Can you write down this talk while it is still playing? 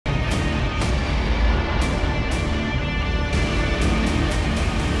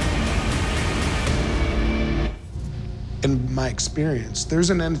In my experience,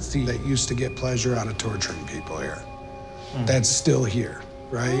 there's an entity that used to get pleasure out of torturing people here. That's still here,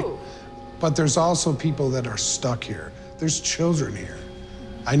 right? Ooh. But there's also people that are stuck here. There's children here.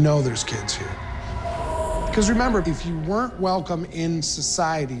 I know there's kids here. Because remember, if you weren't welcome in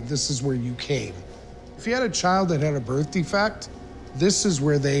society, this is where you came. If you had a child that had a birth defect, this is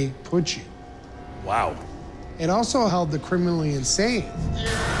where they put you. Wow. It also held the criminally insane.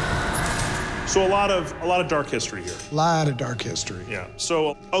 So a lot of dark history here. A lot of dark history. Yeah.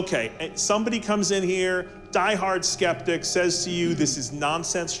 So, okay, somebody comes in here, diehard skeptic, says to you, this is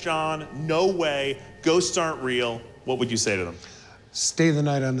nonsense, John, no way, ghosts aren't real. What would you say to them? Stay the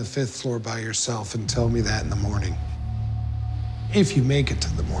night on the 5th floor by yourself and tell me that in the morning. If you make it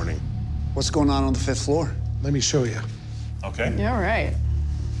to the morning. What's going on the 5th floor? Let me show you. Okay. Yeah, all right.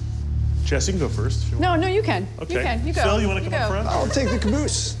 Jess, you can go first if you want. No, you can. Okay. You can. You go. Phil, you want to come go. up front? I'll take the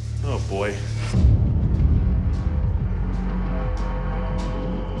caboose. Oh, boy.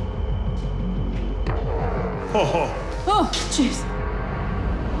 Oh, jeez.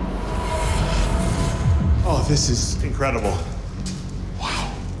 Oh, this is incredible.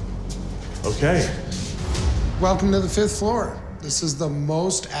 Wow. Okay. Welcome to the 5th floor. This is the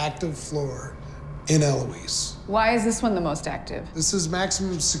most active floor in Eloise. Why is this one the most active? This is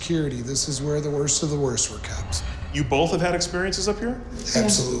maximum security. This is where the worst of the worst were kept. You both have had experiences up here?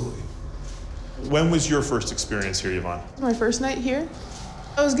 Absolutely. When was your first experience here, Yvonne? My first night here,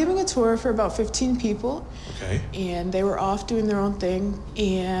 I was giving a tour for about 15 people. Okay. And they were off doing their own thing.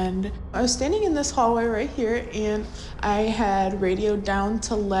 And I was standing in this hallway right here, and I had radioed down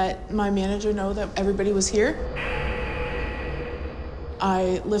to let my manager know that everybody was here.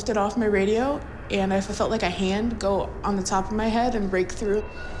 I lifted off my radio, and I felt like a hand go on the top of my head and break through.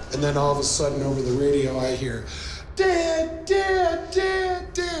 And then all of a sudden over the radio, I hear, "Dad, Dad,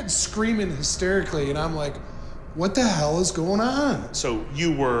 Dad, Dad," screaming hysterically. And I'm like, what the hell is going on? So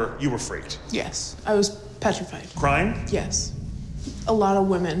you were freaked? Yes, I was petrified. Crying? Yes. A lot of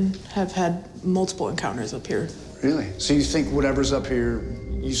women have had multiple encounters up here. Really? So you think whatever's up here,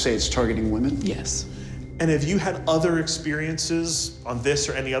 you say it's targeting women? Yes. And have you had other experiences on this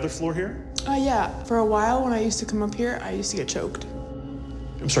or any other floor here? Yeah. For a while, when I used to come up here, I used to get choked.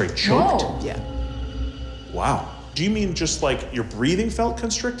 I'm sorry, choked? Whoa. Yeah. Wow. Do you mean just like your breathing felt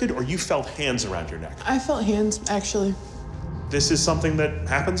constricted, or you felt hands around your neck? I felt hands, actually. This is something that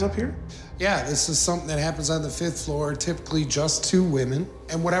happens up here? Yeah, this is something that happens on the 5th floor, typically just to women.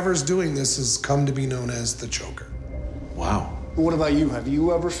 And whatever's doing this has come to be known as the choker. Wow. What about you? Have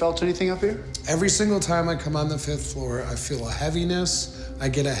you ever felt anything up here? Every single time I come on the 5th floor, I feel a heaviness, I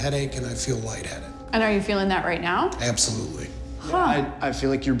get a headache, and I feel lightheaded. And are you feeling that right now? Absolutely. Huh. I feel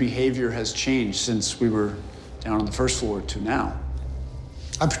like your behavior has changed since we were down on the 1st floor to now.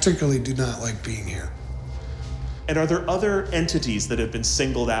 I particularly do not like being here. And are there other entities that have been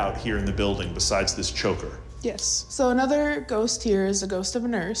singled out here in the building besides this choker? Yes. So another ghost here is a ghost of a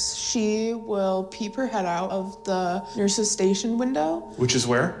nurse. She will peep her head out of the nurse's station window. Which is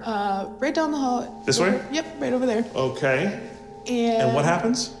where? Right down the hall. This way? Yep, right over there. Okay. And what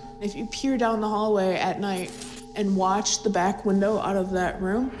happens? If you peer down the hallway at night and watch the back window out of that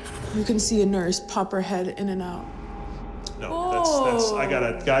room, you can see a nurse pop her head in and out. No, I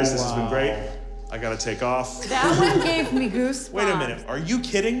gotta, guys, this has been great. I gotta take off. That one gave me goosebumps. Wait a minute, are you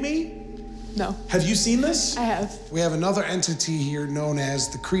kidding me? No. Have you seen this? I have. We have another entity here known as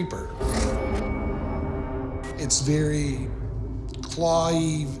the creeper. It's very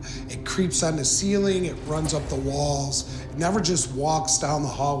clawy, it creeps on the ceiling, it runs up the walls. It never just walks down the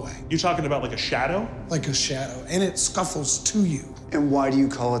hallway. You're talking about like a shadow? Like a shadow, and it scuffles to you. And why do you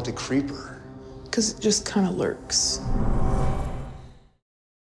call it the creeper? Because it just kind of lurks.